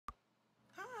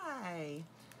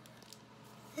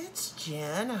It's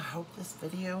Jen. I hope this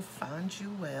video finds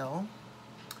you well.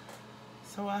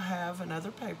 So I have another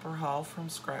paper haul from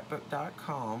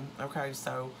scrapbook.com. Okay,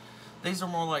 so these are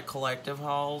more like collective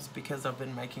hauls because I've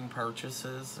been making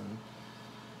purchases and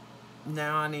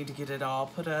now I need to get it all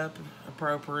put up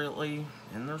appropriately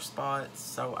in their spots.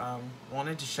 So I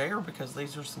wanted to share because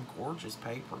these are some gorgeous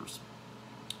papers.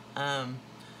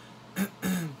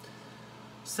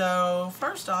 So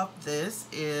first off, this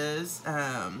is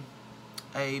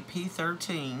a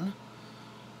P13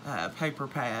 paper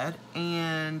pad,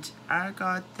 and I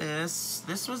got this.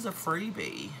 This was a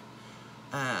freebie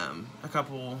a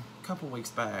couple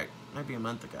weeks back, maybe a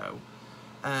month ago,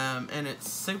 and it's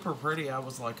super pretty. I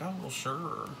was like, oh well,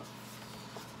 sure.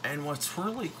 And what's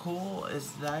really cool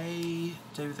is they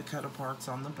do the cut aparts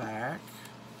on the back.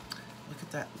 Look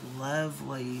at that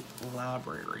lovely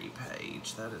library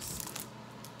page. That is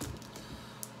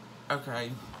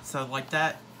okay. So like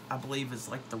that, I believe is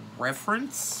like the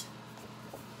reference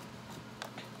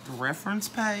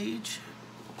page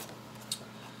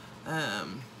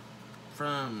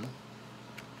from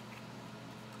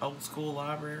old school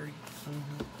library.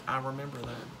 I remember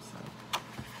that. So.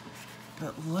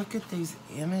 But look at these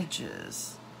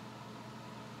images.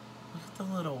 Look at the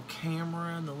little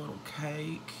camera and the little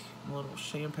cake, the little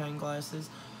champagne glasses.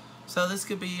 So this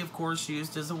could be, of course,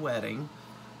 used as a wedding.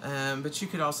 But you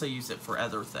could also use it for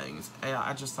other things.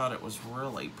 I just thought it was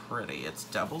really pretty. It's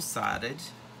double-sided.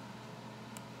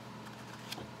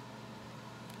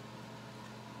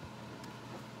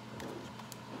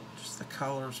 Just the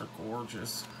colors are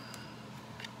gorgeous.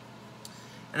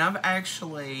 And I've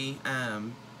actually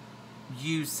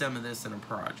used some of this in a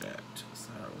project.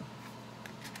 So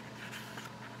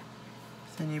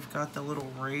then you've got the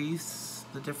little wreaths,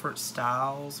 the different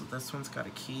styles. This one's got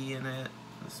a key in it.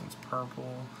 This one's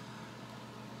purple.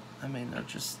 I mean,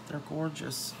 they're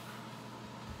gorgeous.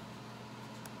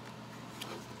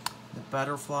 The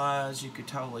butterflies, you could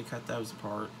totally cut those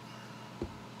apart.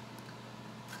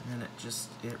 And then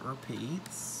it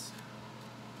repeats.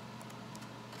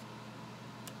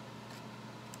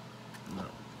 Little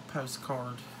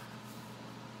postcard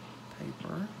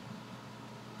paper.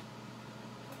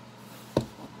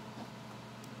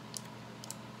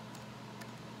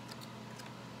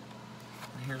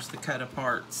 Here's the cut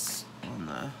aparts on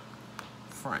the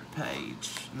front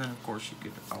page, and then of course you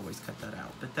could always cut that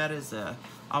out, but that is a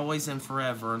Always and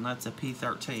Forever, and that's a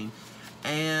P13,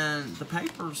 and the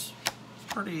paper's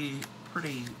pretty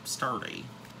sturdy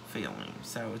feeling,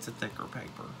 so it's a thicker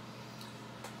paper.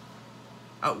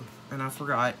 Oh, and I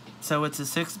forgot, so it's a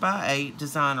 6x8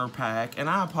 designer pack, and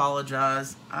I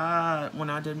apologize, when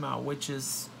I did my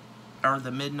witches or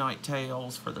the Midnight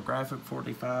Tales for the graphic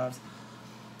 45s,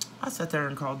 I sat there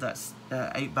and called that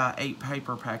 8x8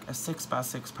 paper pack a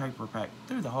 6x6 paper pack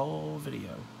through the whole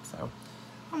video. So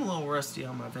I'm a little rusty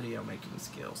on my video making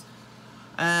skills.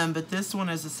 But this one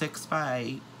is a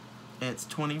 6x8. It's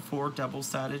 24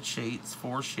 double-sided sheets,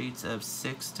 4 sheets of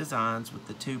 6 designs with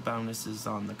the 2 bonuses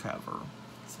on the cover.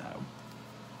 So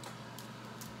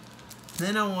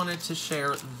then I wanted to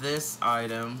share this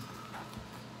item.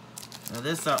 Now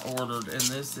this I ordered, and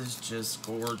this is just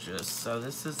gorgeous. So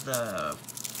this is the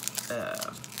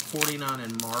 49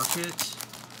 in Market,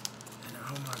 and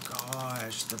oh my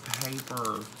gosh, the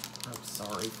paper, I'm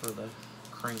sorry for the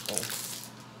crinkle,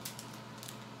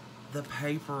 the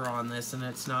paper on this, and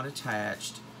it's not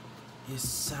attached, is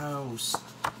so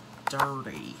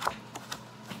sturdy.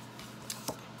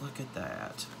 Look at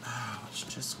that. Oh, it's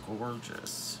just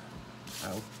gorgeous.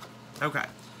 Oh, okay.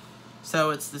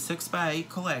 So it's the 6x8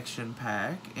 collection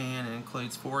pack, and it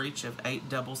includes 4 each of 8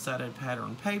 double-sided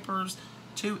pattern papers,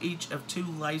 2 each of 2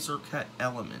 laser cut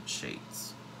element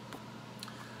sheets.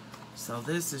 So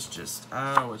this is just,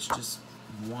 oh, it's just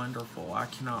wonderful. I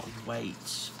cannot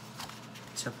wait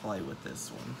to play with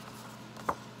this one.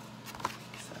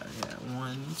 So yeah,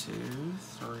 1, 2,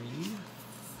 3,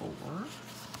 4.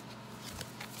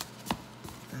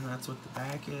 And that's what the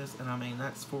back is. And I mean,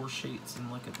 that's 4 sheets,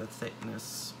 and look at the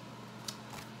thickness.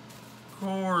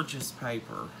 Gorgeous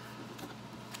paper.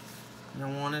 And I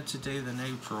wanted to do the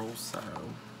neutral, so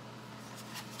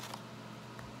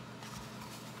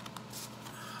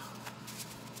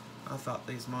I thought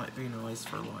these might be nice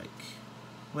for like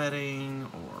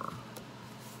wedding or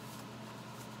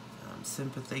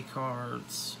sympathy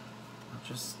cards, or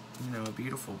just, you know, a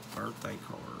beautiful birthday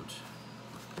card.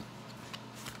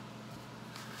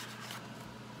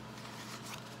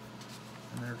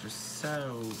 And they're just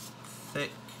so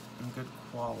thick and good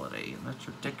quality. And that's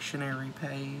your dictionary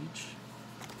page.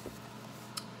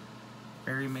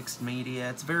 Very mixed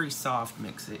media. It's very soft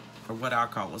mixed, or what I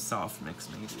call a soft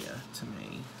mixed media to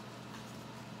me.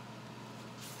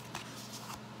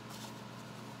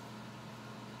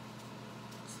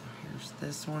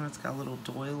 this one. It's got a little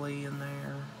doily in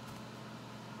there.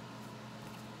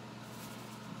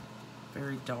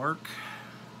 Very dark.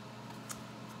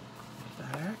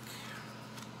 Back.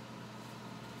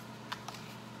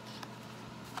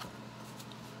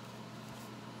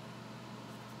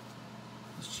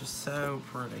 It's just so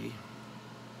pretty.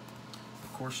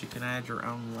 Of course, you can add your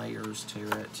own layers to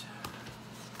it.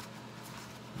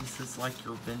 This is like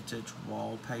your vintage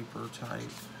wallpaper type.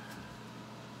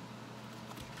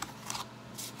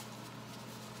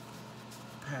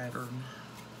 Pattern.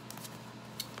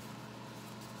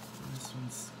 This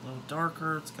one's a little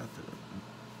darker. It's got the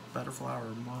butterfly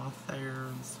or moth there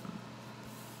and some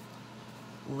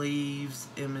leaves,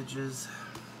 images.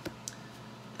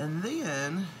 And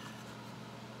then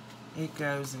it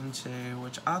goes into,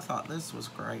 which I thought this was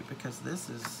great because this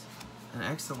is an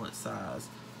excellent size.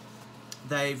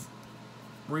 They've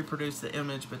reproduced the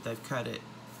image, but they've cut it,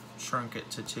 shrunk it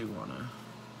to 2 on a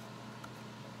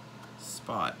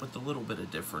spot with a little bit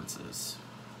of differences.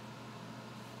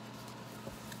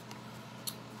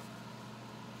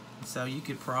 So you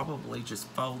could probably just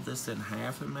fold this in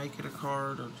half and make it a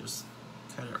card, or just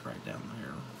cut it right down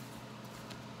there.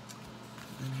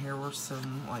 And here were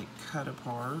some like cut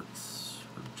aparts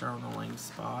for journaling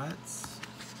spots.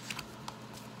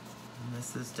 And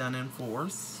this is done in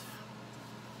 4/4.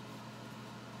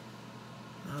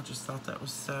 I just thought that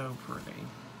was so pretty.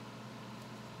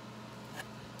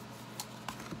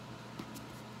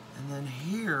 And then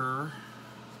here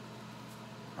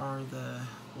are the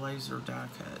laser die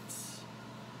cuts.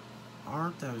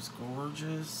 Aren't those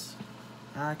gorgeous?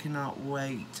 I cannot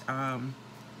wait. I've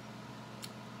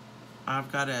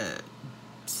got to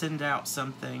send out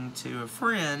something to a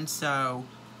friend, so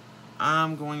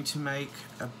I'm going to make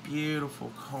a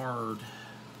beautiful card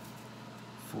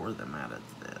for them out of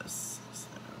this. So,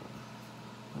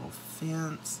 little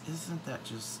fence. Isn't that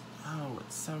just, oh,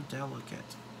 it's so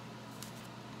delicate.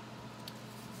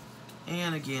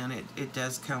 And again, it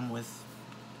does come with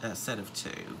a set of 2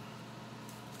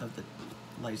 of the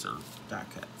laser die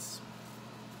cuts.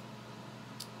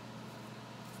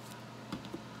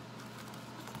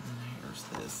 And here's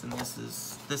this, and this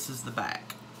is the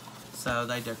back. So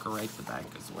they decorate the back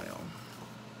as well.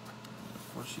 And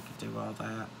of course, you could do all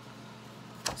that.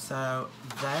 So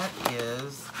that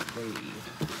is the.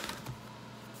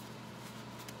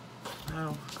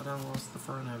 Oh, I done lost the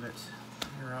front of it.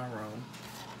 Here I roll.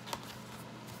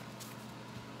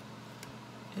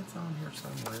 It's on here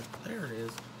somewhere. There it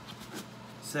is.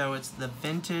 So it's the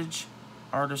Vintage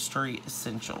Artistry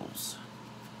Essentials.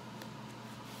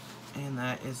 And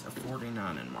that is a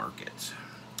 $49 in Market.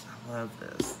 I love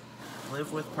this.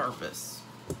 Live with purpose.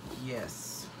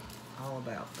 Yes. All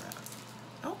about that.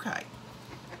 Okay.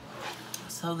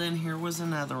 So then here was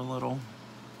another little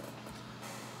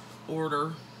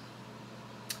order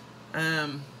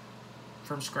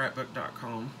from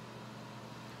scrapbook.com.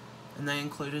 And they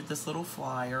included this little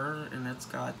flyer, and it's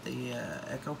got the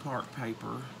Echo Park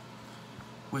paper,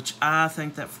 which I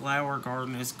think that flower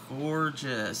garden is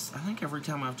gorgeous. I think every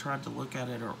time I've tried to look at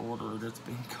it or order it, it's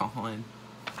been gone.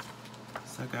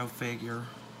 So go figure.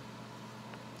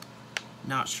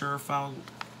 Not sure if I'll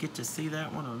get to see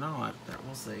that one or not, but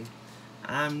we'll see.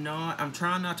 I'm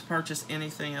trying not to purchase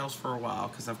anything else for a while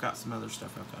because I've got some other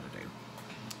stuff I've got to do.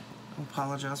 I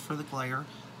apologize for the glare.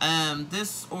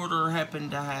 This order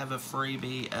happened to have a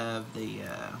freebie of the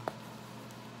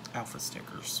alpha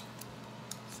stickers.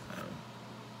 So,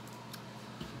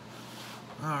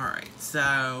 alright,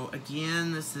 so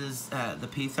again, this is the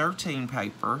P13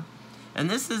 paper. And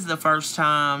this is the first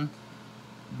time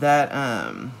that,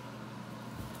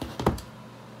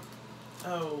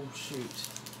 oh shoot,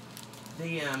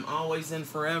 the Always and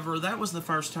Forever, that was the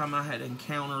first time I had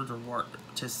encountered or worked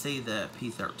to see the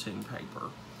P13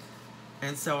 paper.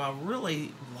 And so I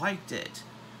really liked it.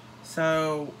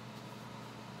 So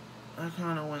I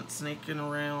kind of went sneaking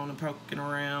around and poking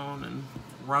around and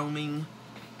roaming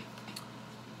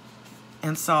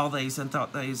and saw these and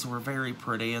thought these were very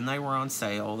pretty, and they were on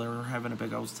sale. They were having a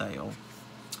big old sale.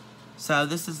 So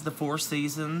this is the 4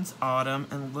 Seasons Autumn,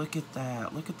 and look at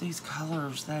that. Look at these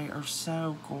colors. They are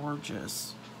so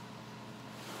gorgeous.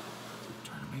 I'm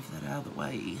trying to move that out of the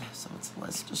way so it's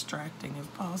less distracting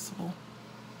if possible.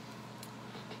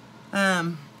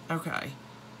 Okay,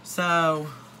 so,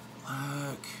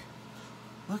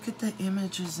 look at the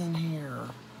images in here.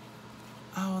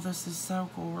 Oh, this is so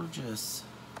gorgeous.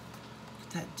 Look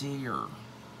at that deer,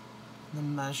 the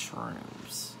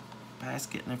mushrooms,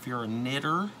 basket, and if you're a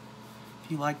knitter,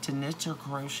 if you like to knit or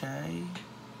crochet,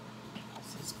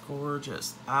 this is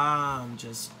gorgeous. I'm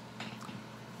just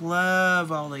love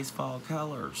all these fall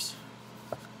colors.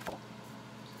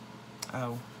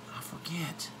 Oh, I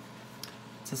forget.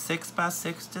 It's a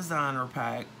 6x6 designer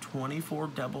pack, 24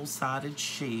 double-sided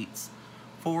sheets,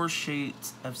 4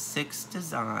 sheets of 6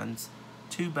 designs,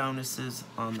 2 bonuses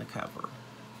on the cover.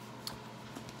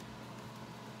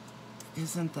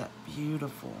 Isn't that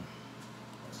beautiful?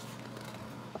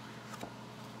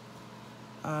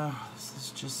 Oh, this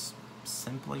is just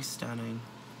simply stunning.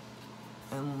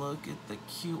 And look at the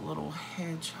cute little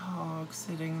hedgehog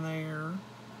sitting there.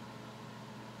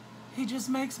 He just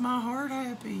makes my heart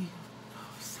happy. Oh,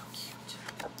 he's so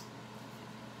cute.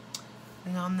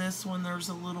 And on this one, there's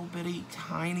a little bitty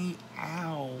tiny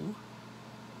owl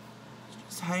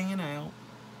just hanging out,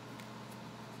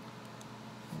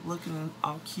 looking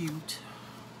all cute.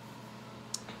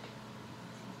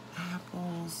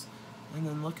 Apples. And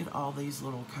then look at all these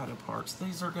little cut-aparts.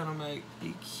 These are gonna make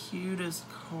the cutest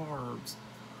cards.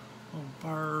 Little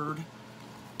bird.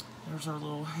 There's our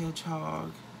little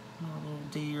hedgehog. Our little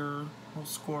deer. Little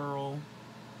squirrel.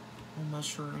 Little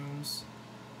mushrooms.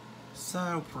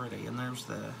 So pretty. And there's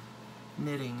the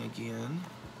knitting again.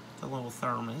 The little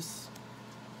thermos.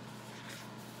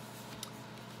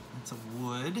 It's a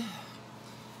wood.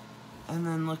 And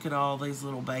then look at all these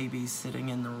little babies sitting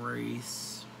in the wreaths.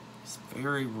 It's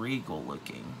very regal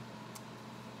looking.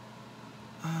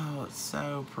 Oh, it's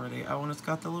so pretty. Oh, and it's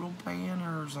got the little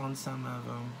banners on some of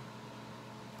them.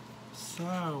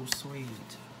 So sweet.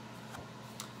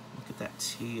 Look at that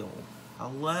teal. I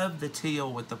love the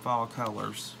teal with the fall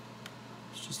colors.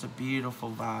 It's just a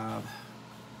beautiful vibe.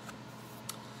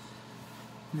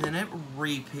 And then it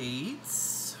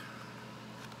repeats.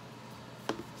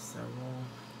 So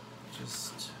we'll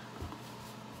just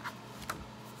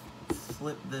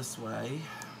flip this way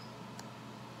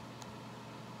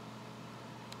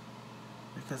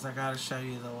because I gotta show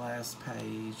you the last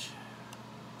page,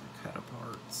 the cut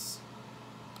aparts.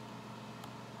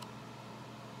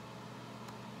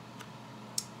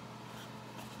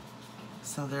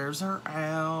 So there's our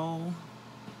owl,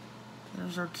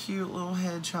 there's our cute little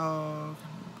hedgehog,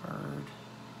 bird,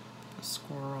 the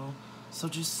squirrel. So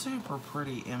just super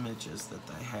pretty images that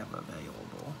they have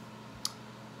available.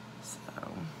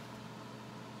 So,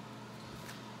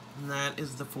 and that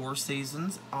is the Four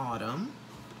Seasons Autumn.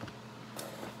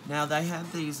 Now they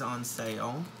had these on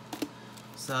sale.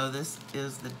 So this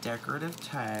is the decorative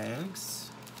tags.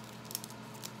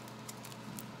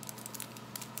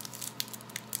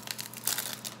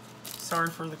 Sorry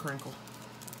for the crinkle.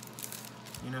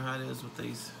 You know how it is with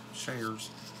these shares.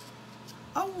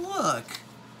 Oh, look.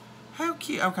 How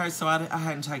cute. Okay, so I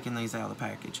hadn't taken these out of the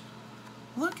package.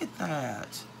 Look at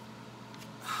that.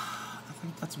 I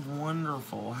think that's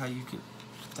wonderful how you could,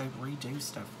 they redo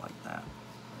stuff like that.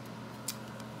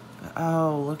 But,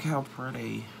 oh, look how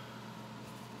pretty.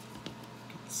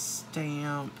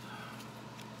 Stamp.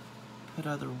 Put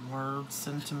other word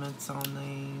sentiments on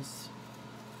these.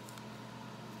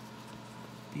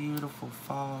 Beautiful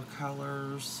fall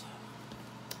colors.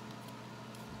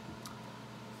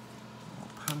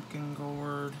 Pumpkin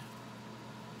gourd.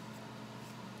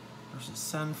 There's a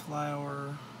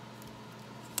sunflower.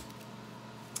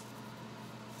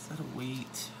 Is that a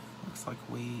wheat? Looks like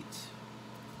wheat.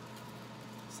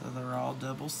 So they're all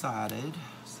double-sided.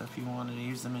 So if you wanted to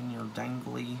use them in your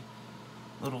dangly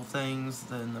little things,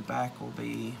 then the back will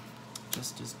be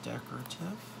just as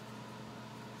decorative.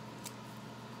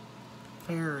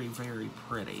 Very, very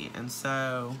pretty. And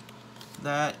so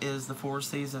that is the Four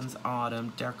Seasons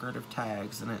Autumn decorative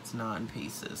tags, and it's 9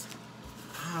 pieces.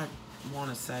 I want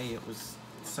to say it was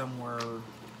somewhere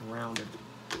around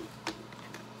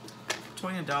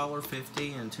between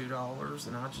 $1.50 and $2,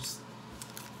 and I just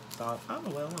thought, oh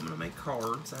well, I'm gonna make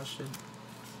cards. I should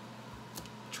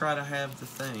try to have the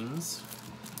things.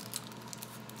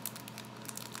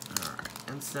 All right,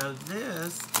 and so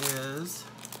this is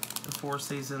the Four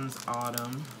Seasons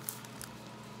Autumn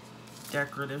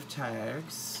decorative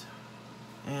tags,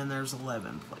 and there's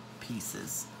 11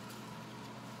 pieces.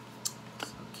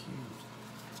 So cute.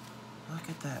 Look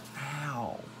at that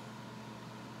owl.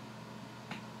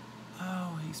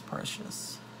 Oh, he's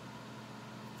precious.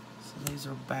 So these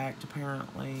are backed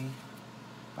apparently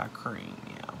by cream,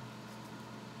 yeah.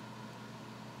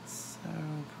 So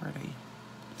pretty.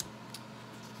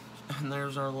 And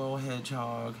there's our little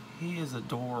hedgehog. He is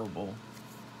adorable.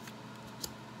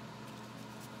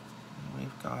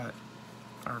 We've got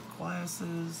our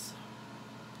glasses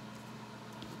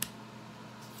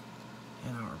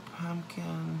and our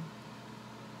pumpkin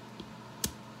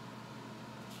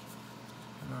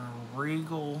and our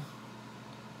regal.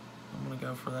 I'm gonna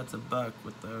go for, that's a buck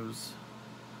with those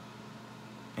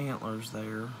antlers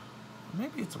there.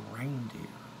 Maybe it's a reindeer.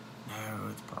 No,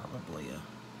 it's probably a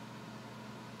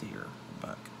deer,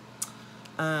 buck.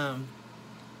 Oh,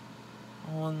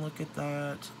 and look at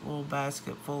that little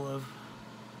basket full of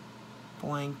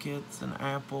blankets and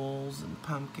apples and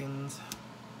pumpkins.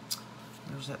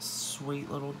 There's that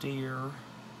sweet little deer.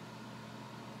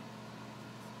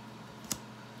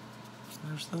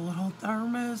 There's the little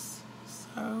thermos.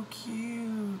 So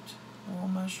cute. Little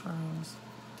mushrooms.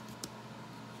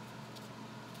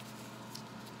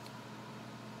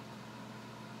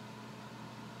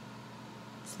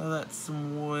 So that's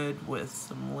some wood with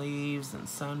some leaves and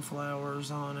sunflowers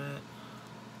on it.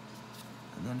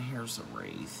 And then here's a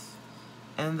wreath.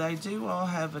 And they do all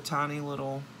have a tiny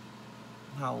little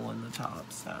hole in the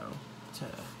top, so to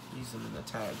use them in the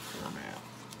tag format.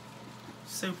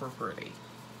 Super pretty.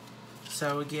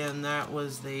 So again, that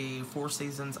was the Four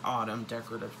Seasons Autumn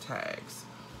decorative tags.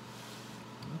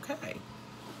 Okay.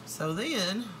 So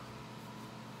then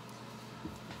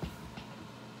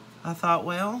I thought,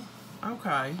 well,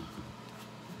 okay,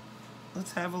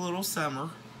 let's have a little summer.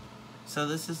 So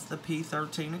this is the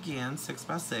P13 again,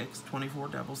 6x6, 24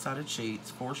 double-sided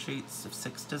sheets, 4 sheets of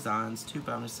 6 designs, 2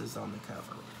 bonuses on the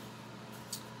cover.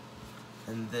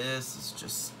 And this is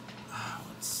just, oh,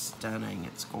 it's stunning,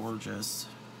 it's gorgeous.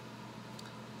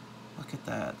 Look at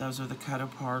that, those are the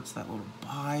cut-aparts, that little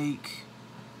bike.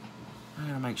 I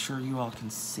gotta make sure you all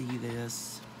can see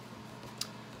this.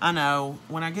 I know,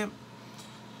 when I get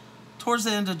towards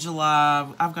the end of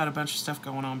July, I've got a bunch of stuff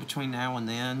going on between now and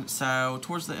then. So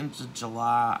towards the end of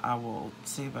July, I will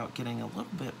see about getting a little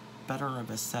bit better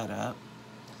of a setup.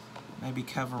 Maybe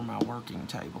cover my working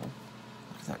table.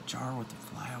 Look at that jar with the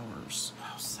flowers.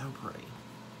 Oh, so pretty.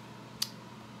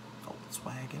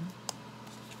 Volkswagen.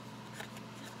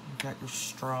 You've got your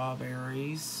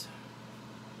strawberries.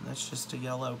 That's just a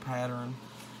yellow pattern.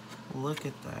 Look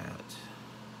at that.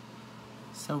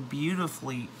 So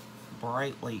beautifully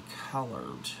brightly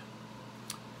colored.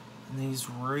 And these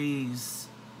wreaths,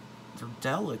 they're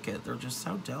delicate. They're just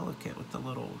so delicate with the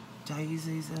little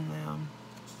daisies in them.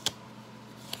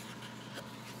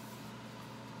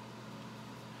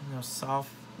 And those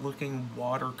soft looking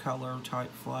watercolor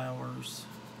type flowers.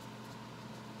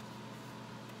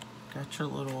 Got your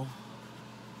little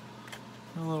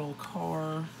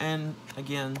car. And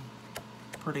again,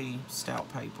 pretty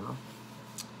stout paper.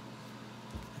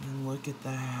 And look at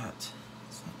that.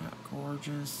 Is that not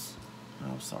gorgeous?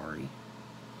 Oh, sorry.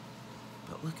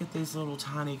 But look at these little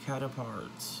tiny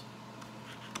cut-aparts.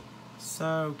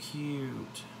 So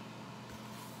cute.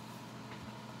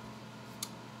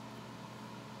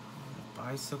 The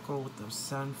bicycle with those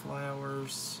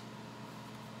sunflowers.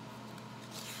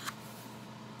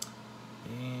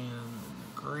 And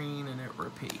the green, and it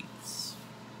repeats.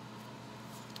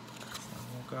 So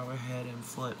we'll go ahead and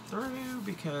flip through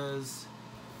because,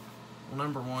 well,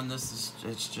 number one,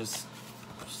 it's just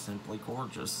simply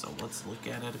gorgeous. So let's look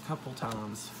at it a couple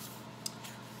times.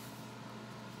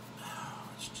 Oh,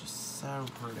 it's just so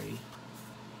pretty.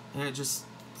 And it just,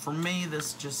 for me,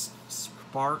 this just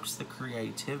sparks the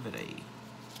creativity.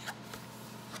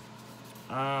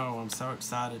 Oh, I'm so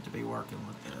excited to be working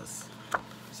with this.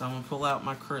 So I'm going to pull out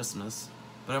my Christmas,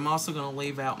 but I'm also going to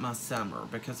leave out my summer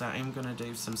because I am going to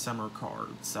do some summer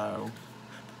cards. So,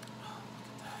 oh,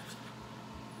 look at that.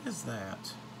 What is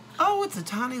that? Oh, it's a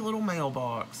tiny little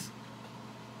mailbox.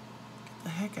 Get the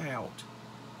heck out.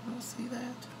 You want to see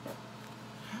that?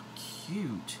 How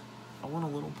cute. I want a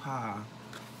little pie.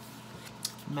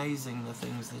 Amazing the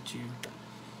things that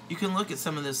you can look at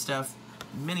some of this stuff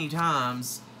many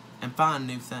times and find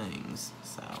new things.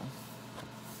 So,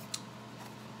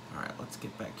 alright, let's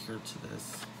get back here to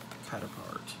this cut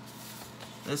apart.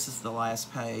 This is the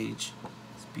last page.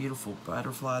 It's a beautiful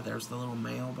butterfly. There's the little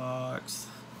mailbox.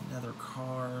 Another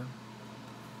car.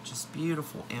 Just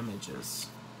beautiful images.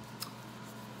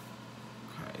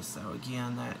 Okay, so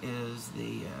again, that is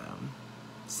the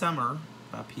Summer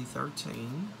by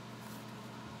P13.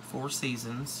 4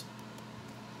 Seasons.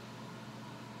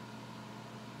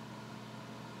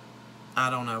 I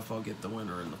don't know if I'll get the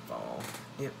winter and the fall.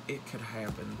 It could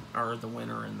happen. Or the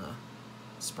winter and the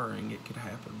spring. It could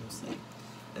happen. We'll see.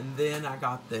 And then I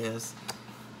got this.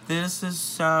 This is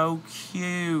so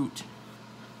cute.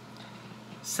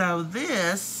 So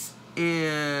this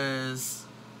is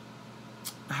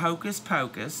Hocus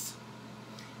Pocus.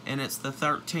 And it's the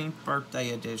 13th birthday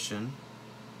edition.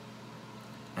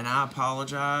 And I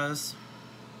apologize.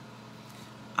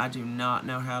 I do not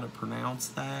know how to pronounce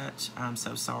that. I'm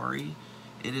so sorry.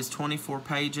 It is 24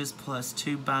 pages plus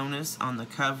 2 bonus on the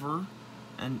cover.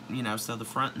 And, you know, so the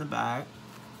front and the back.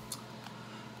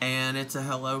 And it's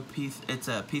a it's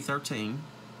a P13.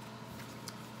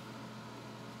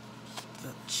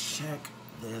 But check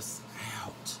this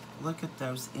out. Look at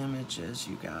those images,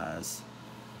 you guys.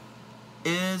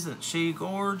 Isn't she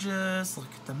gorgeous?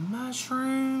 Look at the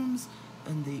mushrooms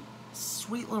and the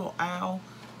sweet little owl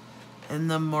and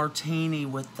the martini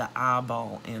with the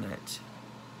eyeball in it.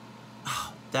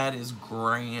 Oh, that is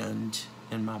grand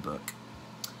in my book.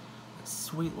 That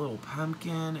sweet little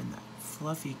pumpkin and the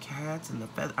fluffy cats and the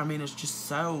feather. I mean, it's just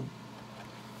so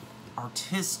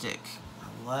artistic.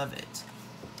 I love it.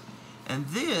 And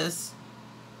this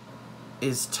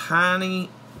is tiny,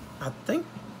 I think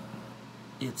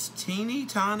it's teeny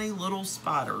tiny little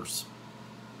spiders.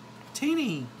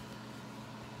 Teeny,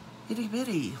 itty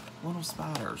bitty little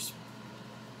spiders.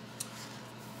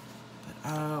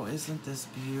 But oh, isn't this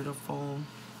beautiful?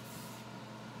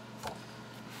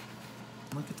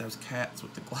 Look at those cats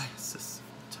with the glasses,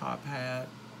 top hat.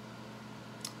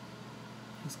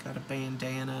 He's got a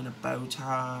bandana and a bow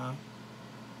tie,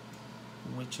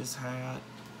 witch's hat.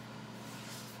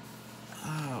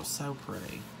 Oh, so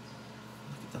pretty.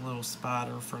 Look at the little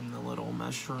spider from the little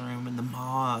mushroom and the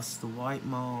moss, the white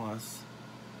moss.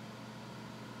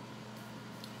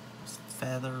 Some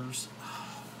feathers.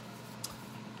 Oh,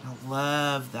 I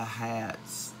love the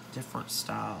hats, different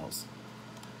styles.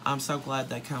 I'm so glad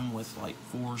they come with like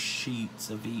 4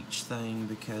 sheets of each thing,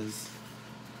 because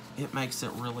it makes it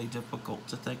really difficult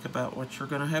to think about what you're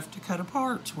going to have to cut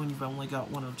apart when you've only got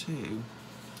 1 or 2.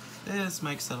 This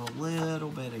makes it a little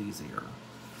bit easier.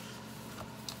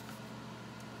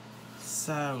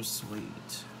 So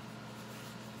sweet.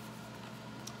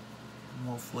 And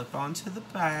we'll flip onto the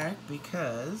back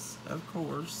because, of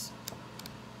course,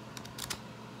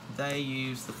 they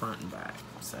use the front and back.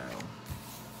 So,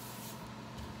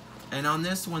 and on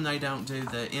this one they don't do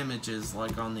the images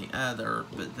like on the other,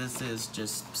 but this is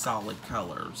just solid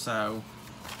color, so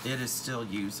it is still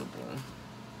usable,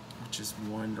 which is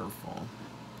wonderful.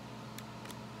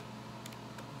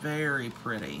 Very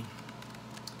pretty.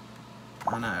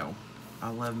 I know. I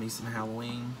love me some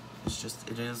Halloween. It's just,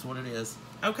 it is what it is.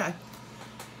 Okay.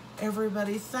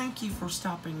 Everybody, thank you for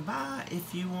stopping by.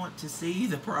 If you want to see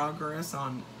the progress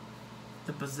on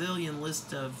the bazillion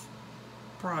list of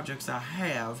projects I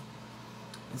have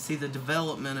and see the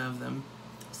development of them,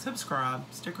 subscribe,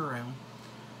 stick around.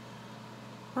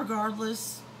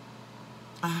 Regardless,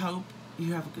 I hope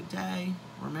you have a good day.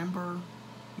 Remember,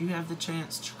 you have the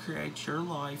chance to create your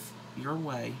life your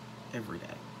way every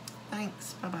day.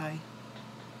 Thanks. Bye-bye.